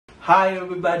Hi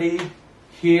everybody,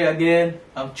 here again.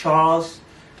 I'm Charles.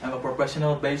 I'm a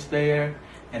professional bass player,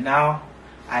 and now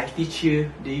I teach you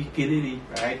the ukulele,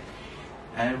 right?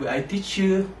 And I teach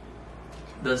you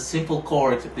the simple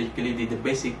chords of the ukulele, the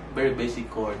basic, very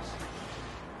basic chords.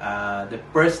 The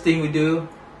first thing we do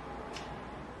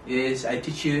is I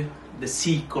teach you the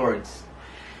C chords.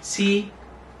 C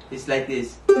is like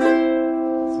this.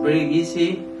 It's very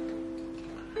easy.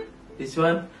 This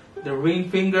one, the ring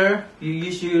finger, you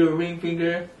use your ring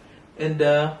finger in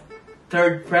the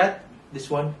third fret. This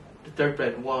one, the third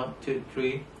fret, 1, 2,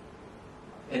 3,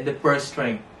 and the first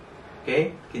string. Okay,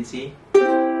 you can see.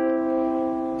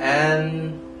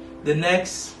 And the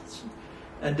next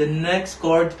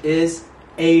chord is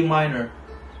A minor.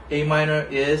 A minor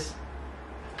is,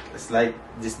 it's like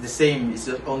this, the same. It's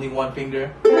just only one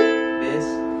finger. This,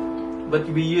 but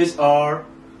we use our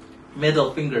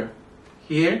middle finger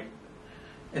here.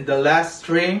 And the last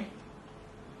string,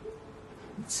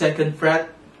 second fret,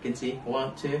 you can see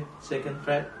 1, 2, second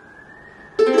fret.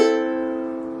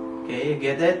 Okay, you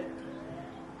get it?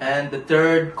 And the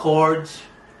third chord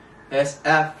is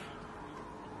F.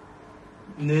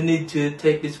 No need to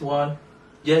take this one.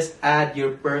 Just add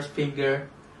your first finger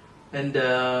and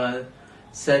the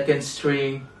second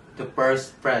string, the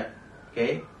first fret.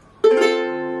 Okay?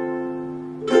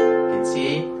 You can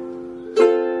see.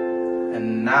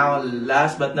 And now,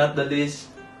 last but not the least,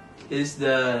 is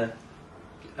the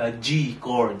G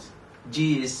chords.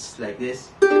 G is like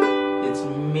this.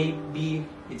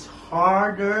 It's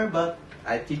harder, but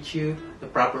I teach you the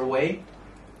proper way.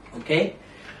 Okay.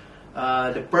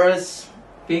 The first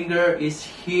finger is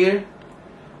here,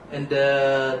 and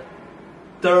the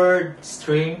third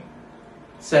string,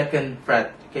 second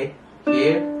fret. Okay,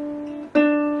 here,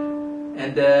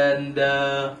 and then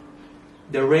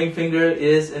the ring finger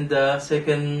is in the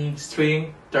second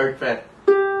string, third fret.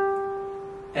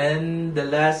 And the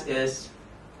last is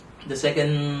the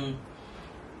second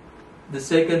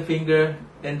finger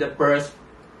in the first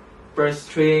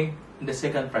string in the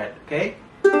second fret. Okay?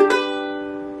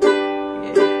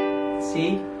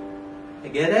 See? I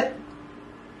get it?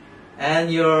 And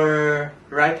your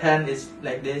right hand is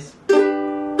like this.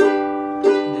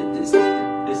 This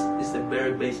is the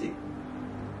very basic.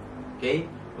 Okay?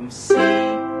 From C,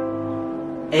 A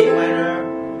minor,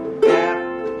 F,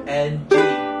 and G.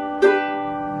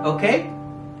 Okay?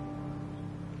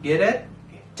 Get it?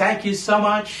 Thank you so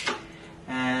much.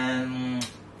 And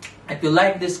if you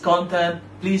like this content,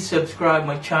 please subscribe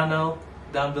my channel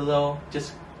down below.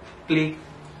 Just click.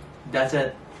 That's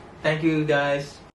it. Thank you guys.